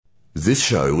This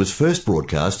show was first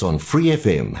broadcast on Free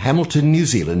FM, Hamilton, New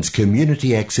Zealand's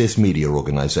community access media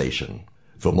organisation.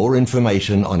 For more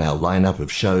information on our lineup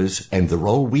of shows and the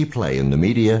role we play in the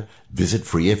media, visit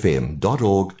freefm.org.nz.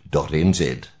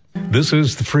 This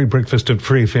is the Free Breakfast at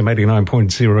Free FM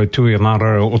 89.0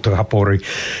 Tuiamara o Te Hapori.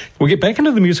 We'll get back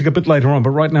into the music a bit later on,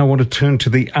 but right now I want to turn to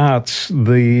the arts.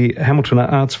 The Hamilton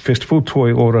Arts Festival,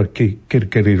 Toi Ora Ki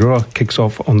Kirikiriroa, kicks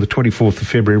off on the 24th of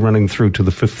February, running through to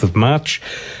the 5th of March.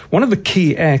 One of the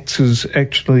key acts is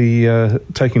actually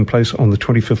taking place on the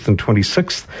 25th and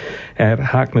 26th at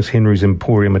Harkness Henry's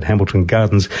Emporium at Hamilton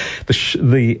Gardens.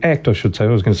 The act, I should say, I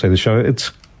was going to say the show,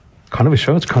 it's kind of a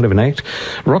show, it's kind of an act.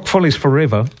 Rock Follies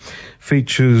Forever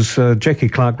features Jackie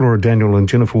Clark, Laura Daniel and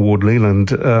Jennifer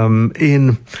Ward-Leland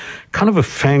in kind of a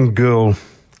fangirl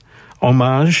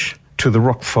homage to the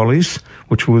Rock Follies,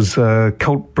 which was a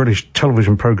cult British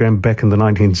television program back in the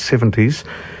 1970s.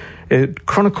 It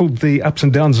chronicled the ups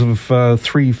and downs of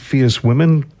three fierce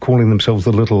women, calling themselves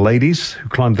the Little Ladies, who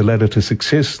climbed the ladder to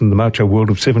success in the macho world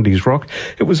of 70s rock.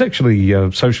 It was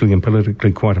actually socially and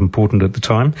politically quite important at the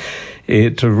time.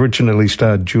 It originally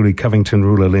starred Julie Covington,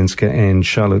 Rula Lenska and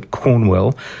Charlotte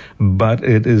Cornwell, but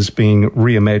it is being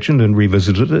reimagined and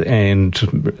revisited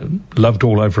and loved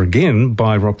all over again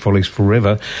by Rock Follies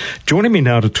Forever. Joining me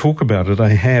now to talk about it, I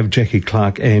have Jackie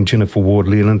Clark and Jennifer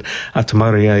Ward-Leland.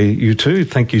 Atamarie, you two,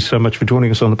 thank you so much for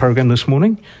joining us on the program this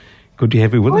morning. Good to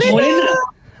have you with us.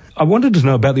 I wanted to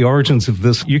know about the origins of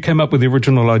this. You came up with the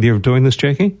original idea of doing this,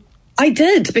 Jackie? I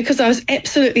did, because I was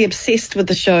absolutely obsessed with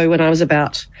the show when I was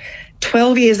about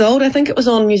 12 years old. I think it was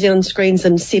on New Zealand screens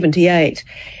in 78.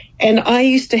 And I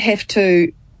used to have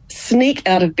to sneak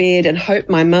out of bed and hope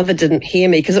my mother didn't hear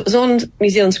me, because it was on New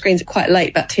Zealand screens quite late,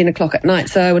 about 10 o'clock at night.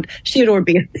 So she would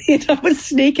already be in bed. I would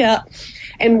sneak out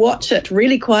and watch it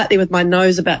really quietly with my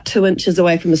nose about 2 inches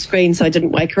away from the screen so I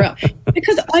didn't wake her up.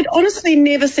 Because I'd honestly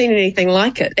never seen anything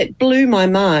like it. It blew my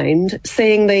mind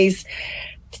seeing these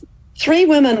three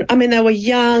women. I mean, they were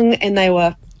young and they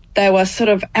were sort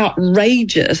of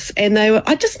outrageous, and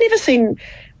I'd just never seen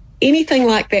anything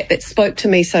like that spoke to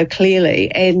me so clearly.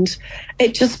 And I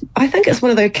think it's one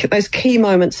of those key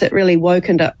moments that really woke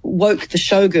the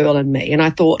showgirl in me. And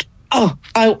I thought,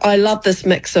 I love this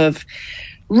mix of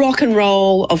rock and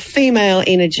roll, of female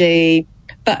energy,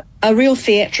 but a real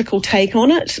theatrical take on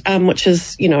it, which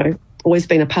is, always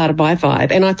been a part of my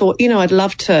vibe. And I thought, I'd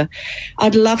love to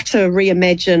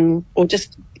reimagine or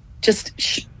just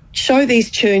show these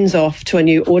tunes off to a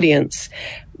new audience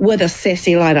with a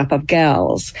sassy lineup of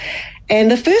gals.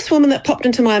 And the first woman that popped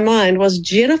into my mind was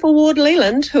Jennifer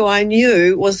Ward-Leland, who I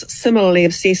knew was similarly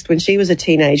obsessed when she was a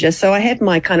teenager. So I had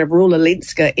my kind of Rula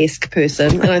Lenska-esque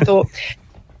person, and I thought,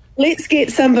 let's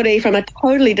get somebody from a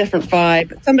totally different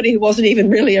vibe, somebody who wasn't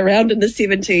even really around in the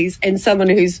 70s, and someone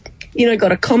who's,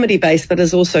 got a comedy base but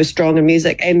is also strong in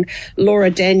music. And Laura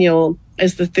Daniel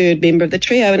is the third member of the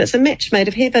trio, and it's a match made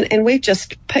of heaven. And we've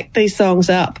just picked these songs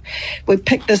up. We've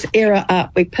picked this era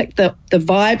up. We've picked the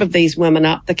vibe of these women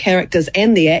up, the characters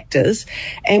and the actors,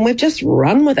 and we've just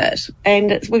run with it.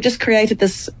 And we've just created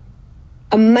this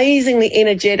amazingly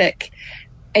energetic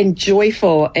and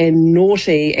joyful and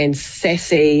naughty and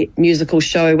sassy musical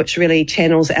show, which really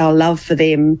channels our love for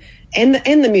them and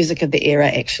the music of the era,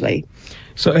 actually.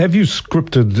 So have you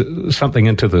scripted something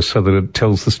into this so that it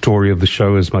tells the story of the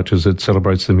show as much as it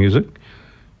celebrates the music?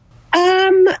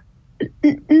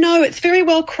 No, it's very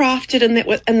well crafted in that,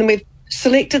 and then we've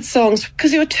selected songs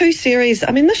because there were two series.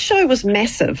 I mean, this show was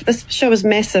massive. This show was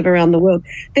massive around the world.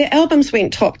 Their albums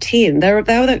went top 10. They were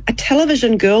a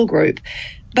television girl group,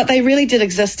 but they really did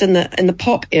exist in the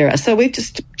pop era. So we've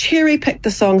just cherry-picked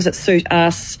the songs that suit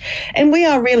us. And we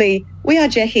are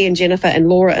Jackie and Jennifer and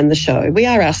Laura in the show. We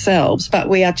are ourselves, but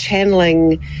we are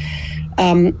channeling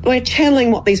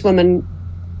what these women.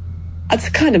 It's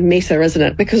kind of meta, isn't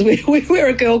it? Because we're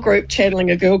a girl group channeling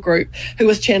a girl group who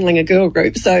was channeling a girl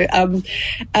group. So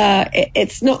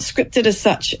it's not scripted as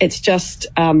such. It's just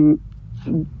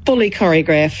fully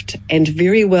choreographed and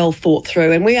very well thought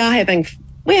through. And we're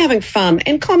having fun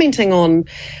and commenting on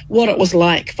what it was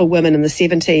like for women in the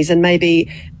 70s, and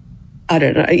maybe, I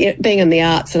don't know, being in the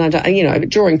arts and,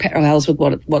 drawing parallels with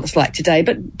what it's like today.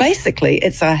 But basically,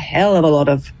 it's a hell of a lot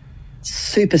of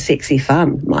super sexy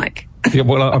fun, Mike. Yeah,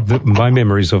 well, my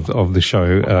memories of the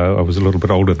show, I was a little bit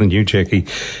older than you, Jackie,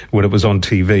 when it was on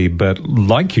TV. But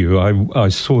like you, I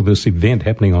saw this event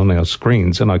happening on our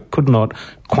screens, and I could not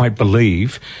quite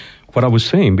believe what I was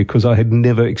seeing, because I had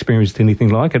never experienced anything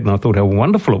like it, and I thought how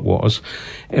wonderful it was.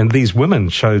 And these women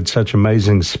showed such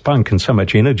amazing spunk and so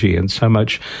much energy and so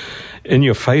much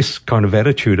in-your-face kind of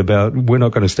attitude about we're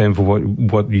not going to stand for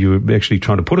what you're actually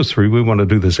trying to put us through. We want to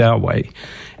do this our way.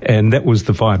 And that was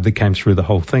the vibe that came through the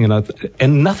whole thing.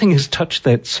 And nothing has touched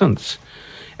that since.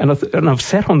 And I've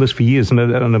sat on this for years,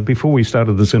 and before we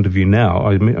started this interview now,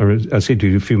 I said to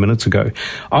you a few minutes ago,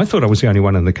 I thought I was the only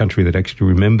one in the country that actually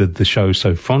remembered the show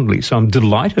so fondly. So I'm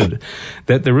delighted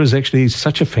that there is actually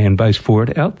such a fan base for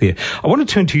it out there. I want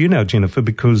to turn to you now, Jennifer,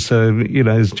 because,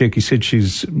 as Jackie said,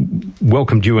 she's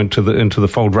welcomed you into the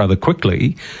fold rather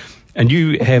quickly. And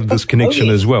you have this connection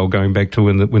as well, going back to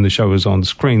when the show was on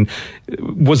screen.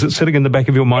 Was it sitting in the back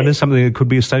of your mind as something that could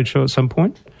be a stage show at some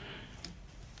point?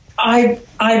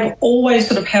 I've always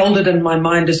sort of held it in my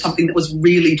mind as something that was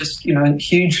really just,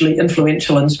 hugely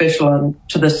influential and special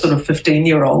to this sort of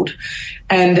 15-year-old.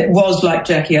 And it was like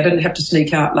Jackie, I didn't have to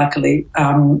sneak out, luckily.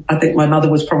 I think my mother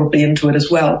was probably into it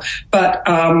as well. But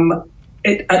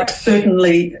it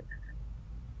certainly...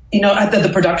 the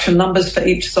production numbers for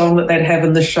each song that they'd have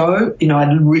in the show,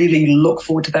 I'd really look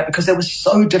forward to that because they were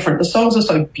so different. The songs are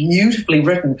so beautifully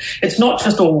written. It's not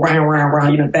just all rah, rah,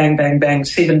 rah, bang, bang, bang,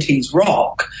 70s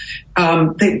rock.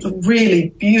 They're really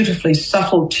beautifully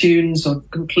subtle tunes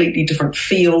of completely different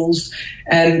feels.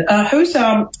 And who's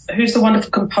the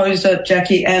wonderful composer,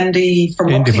 Jackie? Andy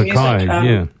from Andy Roxy Mackay,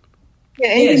 Music? Yeah,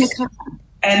 Andy Mackay.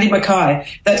 Andy Mackay,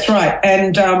 that's right.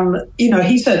 And,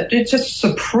 he's a just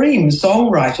supreme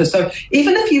songwriter. So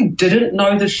even if you didn't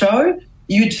know the show,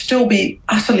 you'd still be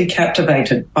utterly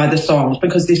captivated by the songs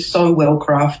because they're so well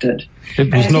crafted.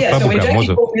 It was not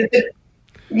bubblegum, was it?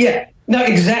 Yeah. No,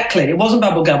 exactly. It wasn't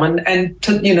bubblegum. And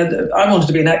I wanted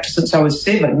to be an actor since I was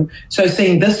 7. So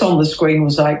seeing this on the screen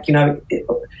was like, my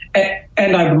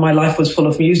life was full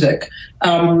of music.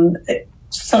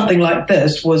 Something like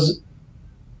this was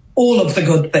all of the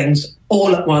good things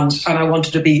all at once, and I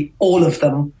wanted to be all of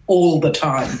them all the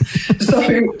time. So, so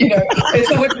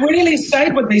it really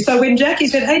stayed with me. So when Jackie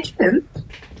said, "Hey, Jen,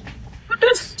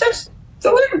 does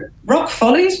Rock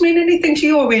Follies mean anything to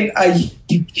you?" I went, "Are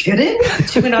you kidding?"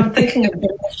 When I'm thinking of the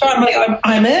show,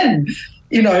 I'm in,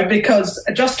 because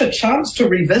just a chance to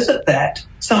revisit that,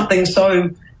 something so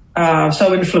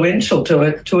influential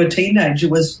to a teenager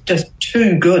was just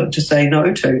too good to say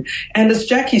no to. And as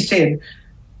Jackie said,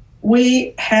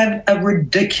 we had a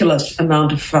ridiculous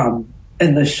amount of fun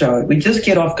in this show. We just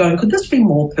get off going, could this be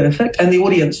more perfect? And the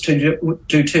audience do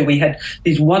too. We had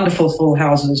these wonderful full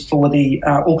houses for the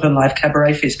Auckland Live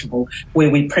Cabaret Festival where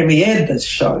we premiered this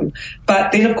show.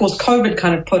 But then, of course, COVID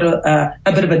kind of put a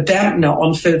bit of a dampener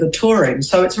on further touring.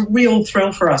 So it's a real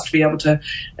thrill for us to be able to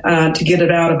get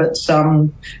it out of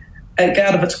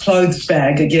its clothes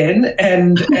bag again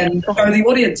and show the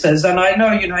audiences. And I know,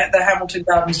 at the Hamilton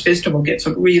Gardens Festival gets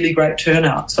a really great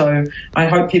turnout. So I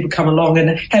hope people come along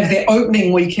and have their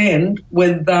opening weekend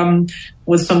with some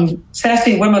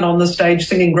sassy women on the stage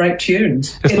singing great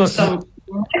tunes.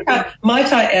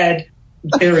 Might I add,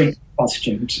 very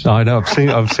costumes. I know.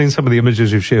 I've seen some of the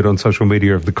images you've shared on social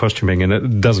media of the costuming, and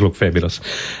it does look fabulous.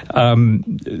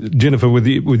 Jennifer, with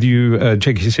you,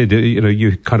 Jackie said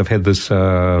you kind of had this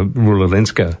Rula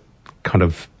Lenska kind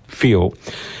of feel.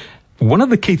 One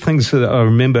of the key things that I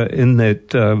remember in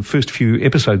that first few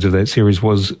episodes of that series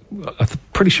was, I'm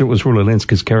pretty sure it was Rula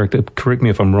Lenska's character. Correct me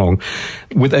if I'm wrong.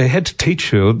 Where they had to teach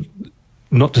her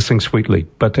not to sing sweetly,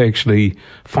 but to actually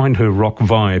find her rock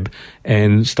vibe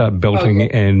and start belting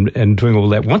and doing all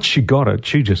that. Once she got it,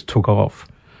 she just took off.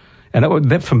 And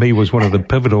that for me was one of the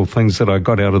pivotal things that I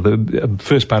got out of the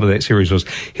first part of that series was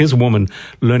here's a woman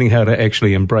learning how to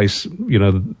actually embrace,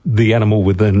 the animal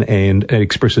within and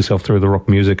express herself through the rock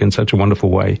music in such a wonderful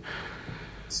way.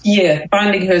 Yeah,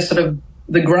 finding her sort of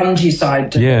the grungy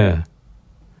side to her.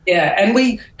 Yeah, and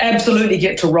we absolutely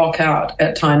get to rock out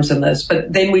at times in this,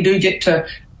 but then we do get to,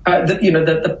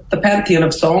 the pantheon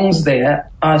of songs there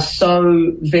are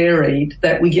so varied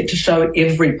that we get to show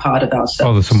every part of ourselves.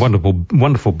 Oh, there's some wonderful,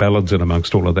 wonderful ballads in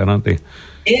amongst all of that, aren't there?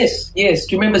 Yes. Do you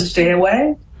remember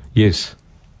Stairway? Yes.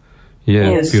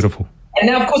 Yeah, yes. Beautiful. And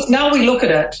now, of course, now we look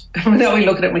at it and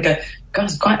we go, God,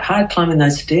 it's quite hard climbing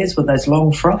those stairs with those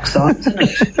long frocks on, isn't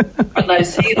it? And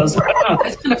those heels. Oh,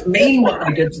 that's kind of mean what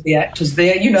they did to the actors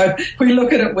there. We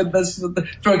look at it with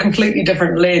through a completely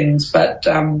different lens. But,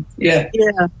 Yeah.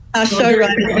 Our show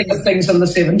writer things in the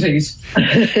 70s.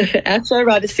 Our show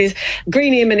writer says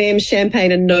green M&M,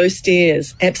 champagne, and no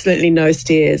stairs. Absolutely no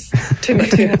stairs. Too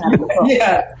much.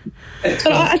 Yeah. But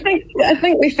I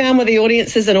think we found with the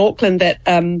audiences in Auckland that,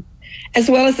 as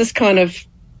well as this kind of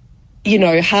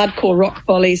hardcore Rock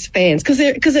Follies fans,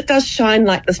 because it does shine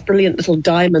like this brilliant little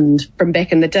diamond from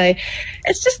back in the day.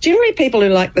 It's just generally people who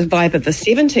like the vibe of the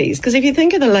 70s, because if you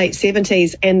think of the late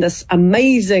 70s and this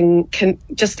amazing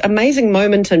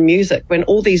moment in music when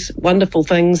all these wonderful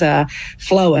things are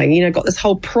flowing, got this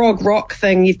whole prog rock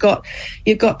thing, you've got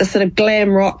the sort of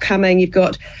glam rock coming, you've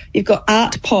got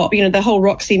art pop, the whole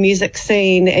Roxy music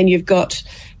scene, and you've got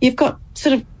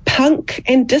sort of punk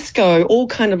and disco all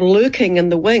kind of lurking in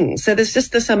the wings. So there's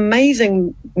just this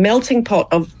amazing melting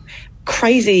pot of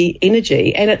crazy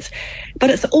energy, and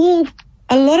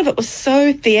a lot of it was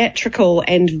so theatrical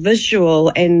and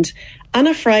visual and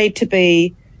unafraid to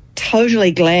be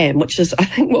totally glam, which is, I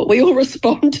think, what we all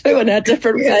respond to in our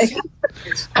different ways.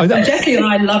 Jackie and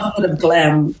I love a bit of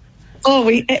glam. Oh,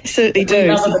 we absolutely do. We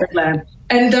love a bit of glam.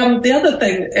 And the other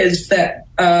thing is that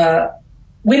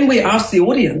when we asked the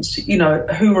audience,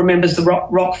 who remembers the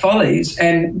Rock Follies,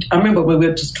 and I remember we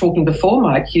were just talking before,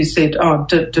 Mike, you said, I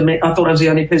thought I was the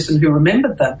only person who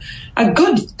remembered them. A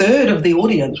good third of the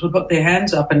audience would put their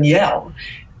hands up and yell.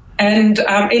 And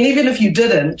even if you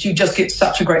didn't, you just get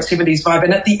such a great 70s vibe.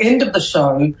 And at the end of the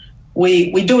show,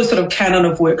 we do a sort of canon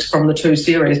of works from the two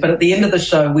series, but at the end of the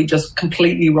show, we just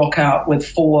completely rock out with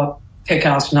 4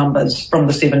 kick-ass numbers from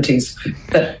the 70s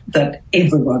that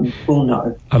everyone will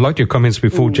know. I liked your comments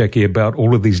before, Jackie, about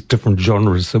all of these different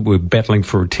genres that were battling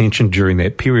for attention during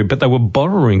that period, but they were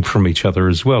borrowing from each other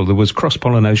as well. There was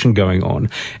cross-pollination going on,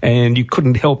 and you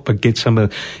couldn't help but get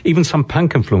even some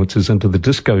punk influences into the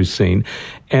disco scene.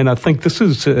 And I think this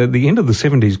is the end of the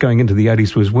 70s going into the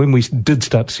 80s was when we did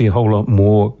start to see a whole lot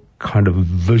more kind of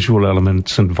visual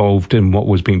elements involved in what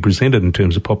was being presented in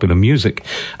terms of popular music.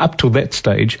 Up till that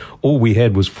stage, all we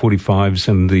had was 45s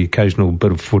and the occasional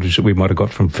bit of footage that we might have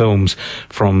got from films,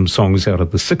 from songs out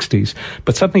of the 60s.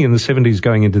 But suddenly in the 70s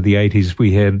going into the 80s,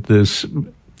 we had this,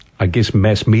 I guess,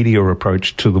 mass media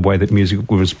approach to the way that music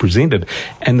was presented,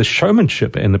 and the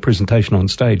showmanship and the presentation on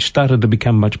stage started to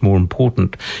become much more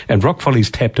important. And Rock Follies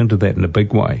tapped into that in a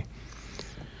big way.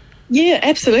 Yeah,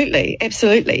 absolutely.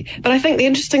 But I think the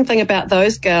interesting thing about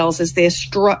those girls is they're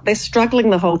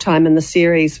struggling the whole time in the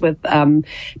series with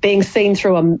being seen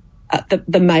through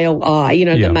the male eye,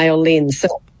 the male lens.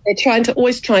 So they're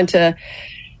always trying to,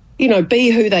 be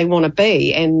who they want to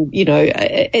be, and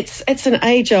it's an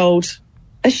age-old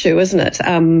issue, isn't it?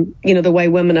 The way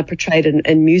women are portrayed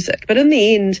in music. But in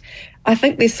the end, I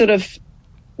think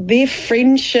their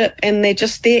friendship and their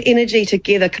energy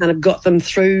together kind of got them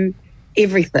through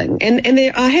everything. And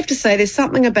I have to say, there's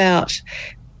something about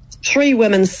 3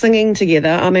 women singing together.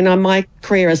 I mean, my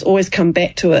career has always come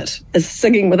back to it as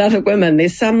singing with other women.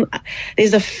 There's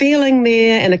a feeling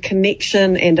there and a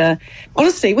connection, and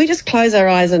honestly, we just close our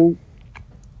eyes and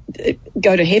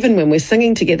go to heaven when we're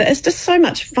singing together. It's just so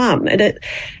much fun. And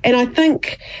I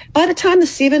think by the time the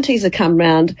 70s have come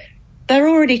round, they're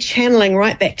already channeling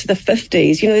right back to the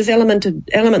 50s. There's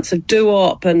elements of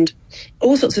doo-wop and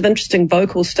all sorts of interesting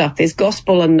vocal stuff. There's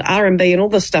gospel and R&B and all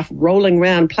this stuff rolling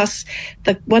around, plus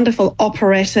the wonderful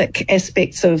operatic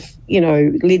aspects of,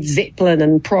 Led Zeppelin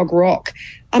and prog rock.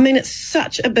 I mean, it's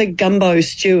such a big gumbo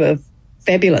stew of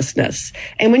fabulousness.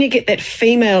 And when you get that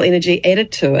female energy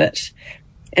added to it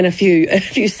and a few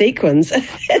sequins,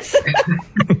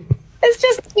 It's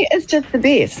just the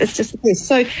best. It's just the best.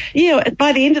 So,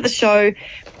 by the end of the show,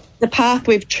 the path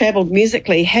we've travelled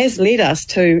musically has led us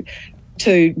to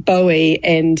Bowie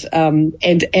and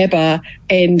ABBA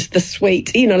and the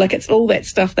Sweet. It's all that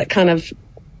stuff that kind of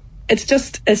it's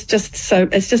just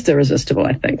irresistible,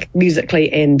 I think,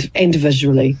 musically and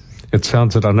visually. It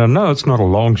sounds it. I know it's not a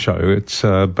long show.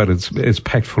 But it's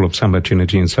packed full of so much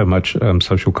energy and so much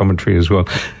social commentary as well.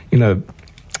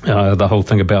 The whole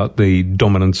thing about the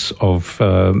dominance of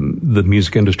the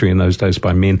music industry in those days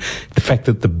by men, the fact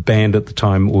that the band at the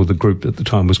time, or the group at the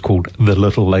time, was called The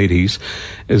Little Ladies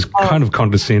is kind of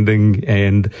condescending,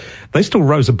 and they still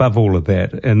rose above all of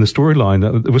that. And the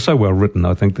storyline, it was so well written,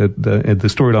 I think, that the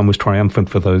storyline was triumphant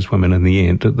for those women in the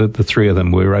end. The 3 of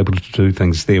them were able to do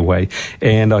things their way.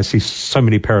 And I see so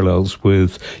many parallels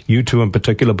with U2 in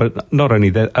particular, but not only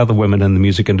that, other women in the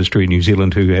music industry in New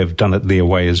Zealand who have done it their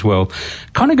way as well.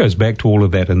 Kind of goes back to all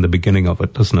of that in the beginning of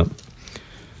it, doesn't it?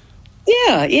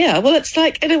 Yeah. Well, it's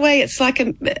like, in a way, it's like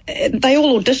they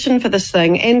all audition for this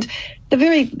thing, and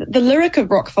the lyric of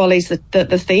Rock Follies,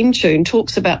 the theme tune,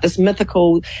 talks about this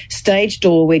mythical stage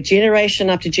door where generation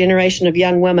after generation of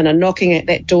young women are knocking at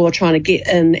that door, trying to get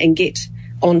in and get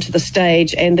onto the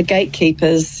stage, and the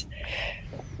gatekeepers,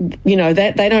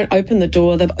 that they don't open the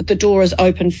door. The door is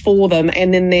open for them,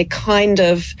 and then they're kind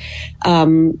of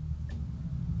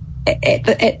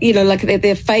like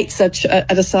their fates are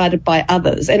decided by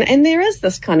others. And there is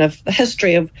this kind of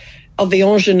history of the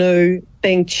ingenue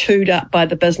being chewed up by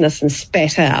the business and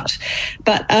spat out.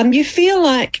 But you feel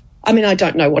like, I mean, I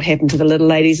don't know what happened to the Little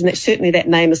Ladies, and certainly that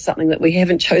name is something that we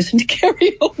haven't chosen to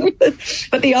carry on with.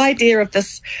 But the idea of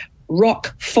this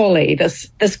rock folly, this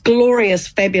glorious,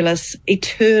 fabulous,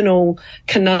 eternal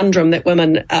conundrum that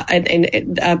women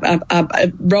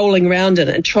are rolling around in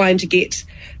and trying to get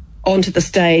onto the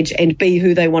stage and be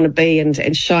who they want to be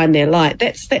and shine their light.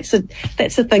 That's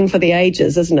a thing for the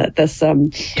ages, isn't it? This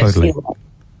totally.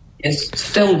 Yes,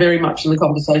 still very much in the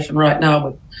conversation right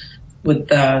now with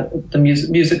the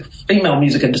female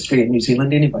music industry in New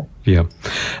Zealand anyway. Yeah.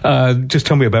 Just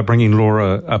tell me about bringing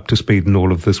Laura up to speed in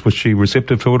all of this. Was she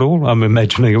receptive to it all? I'm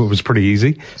imagining it was pretty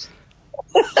easy.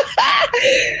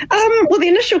 Well, the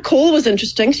initial call was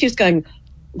interesting. She was going,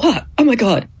 "What? Oh my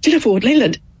God, Jennifer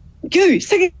Ward-Leland, you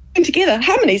singing together,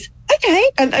 harmonies,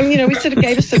 okay." And we sort of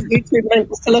gave her some YouTube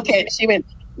links to look at. She went,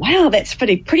 "Wow, that's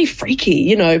pretty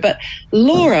freaky," But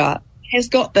Laura has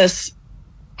got this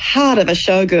heart of a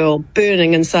showgirl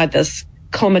burning inside this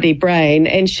comedy brain,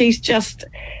 and she's just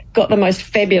got the most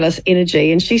fabulous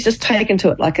energy, and she's just taken to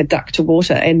it like a duck to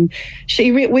water. And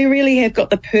we really have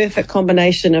got the perfect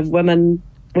combination of women.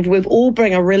 We all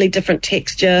bring a really different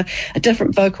texture, a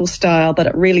different vocal style, but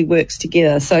it really works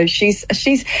together. So she's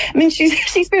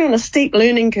been on a steep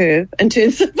learning curve in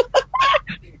terms of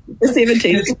the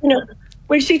 70s.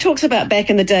 When she talks about back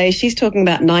in the day, she's talking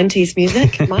about 90s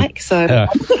music, Mike. So.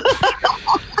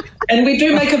 And we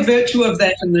do make a virtue of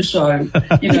that in the show.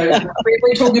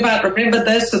 We're talking about remember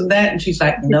this and that, and she's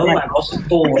like, "No, I wasn't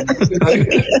born."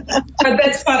 But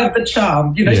that's part of the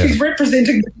charm. She's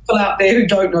representing the people out there who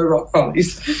don't know Rock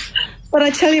Follies. But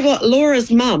I tell you what,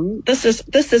 Laura's mum, this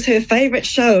is her favourite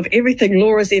show of everything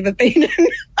Laura's ever been in.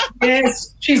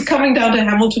 Yes, she's coming down to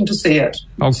Hamilton to see it.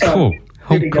 Oh, so, cool.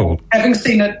 Oh, cool. Having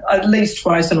seen it at least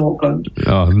twice in Auckland.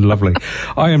 Oh, lovely.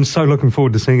 I am so looking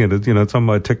forward to seeing it. It's on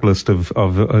my tick list of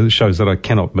shows that I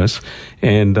cannot miss.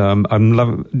 And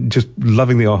I'm just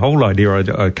loving the whole idea.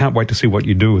 I can't wait to see what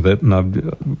you do with it.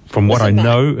 And from what I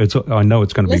know it's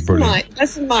going to be brilliant.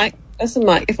 Listen, Mike.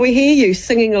 If we hear you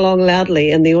singing along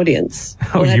loudly in the audience,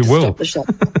 we'll have to stop the show.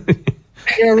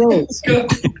 There are rules.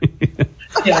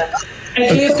 Yeah.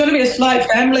 Actually, it's going to be a slight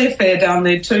family affair down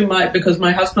there too, Mike, because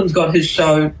my husband's got his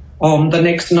show on the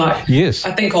next night. Yes.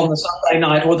 I think on the Sunday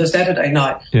night or the Saturday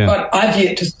night. Yeah. But I've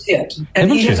yet to see it. And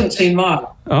he hasn't seen mine.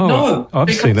 Oh, no.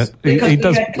 I've seen it. He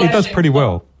does pretty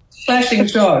well. Flashing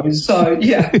shows. So,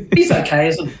 yeah, he's okay,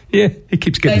 isn't he? Yeah, he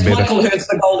keeps getting better. Michael Hurst's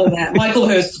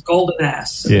the golden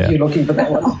ass, if you're looking for that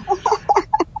one.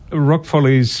 Rock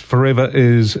Follies Forever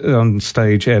is on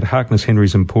stage at Harkness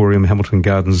Henry's Emporium, Hamilton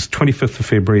Gardens, 25th of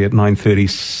February at 9:30,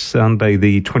 Sunday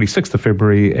the 26th of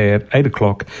February at 8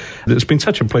 o'clock. It's been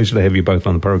such a pleasure to have you both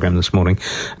on the program this morning.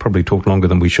 Probably talked longer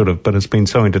than we should have, but it's been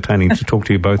so entertaining to talk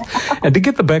to you both. And to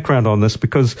get the background on this,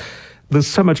 because there's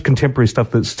so much contemporary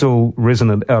stuff that's still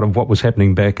resonant out of what was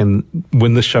happening back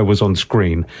when this show was on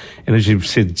screen. And as you've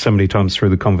said so many times through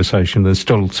the conversation, there's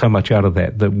still so much out of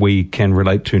that we can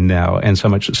relate to now, and so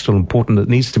much that's still important that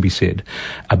needs to be said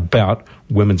about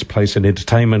women's place in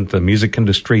entertainment, the music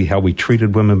industry, how we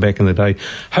treated women back in the day.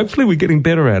 Hopefully we're getting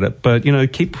better at it, but,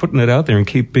 keep putting it out there and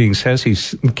keep being sassy,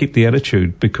 keep the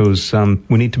attitude, because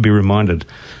we need to be reminded.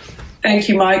 Thank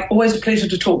you, Mike. Always a pleasure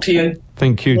to talk to you.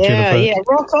 Thank you, Jennifer. Yeah,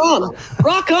 rock on.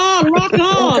 Rock on, rock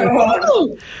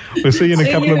on. We'll see you in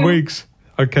a couple of weeks.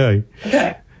 Okay.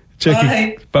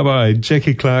 Jackie, bye-bye.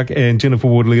 Jackie Clark and Jennifer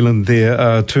Ward-Leland, there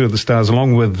are two of the stars,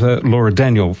 along with Laura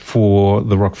Daniel, for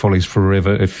the Rock Follies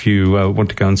Forever. If you want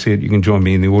to go and see it, you can join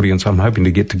me in the audience. I'm hoping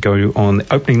to get to go on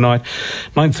opening night,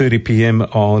 9:30 p.m.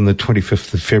 on the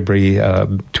 25th of February.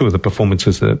 Two of the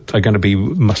performances that are going to be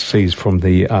must-sees from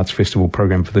the Arts Festival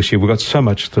program for this year. We've got so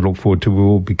much to look forward to. We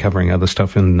will be covering other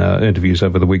stuff in interviews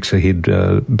over the weeks ahead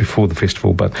before the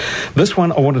festival. But this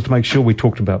one I wanted to make sure we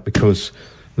talked about because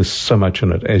there's so much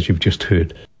in it, as you've just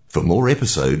heard. For more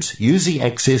episodes, use the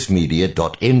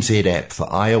accessmedia.nz app for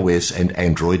iOS and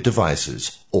Android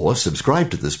devices, or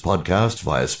subscribe to this podcast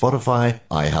via Spotify,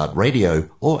 iHeartRadio,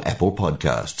 or Apple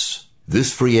Podcasts.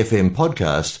 This Free FM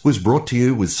podcast was brought to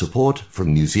you with support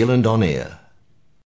from New Zealand On Air.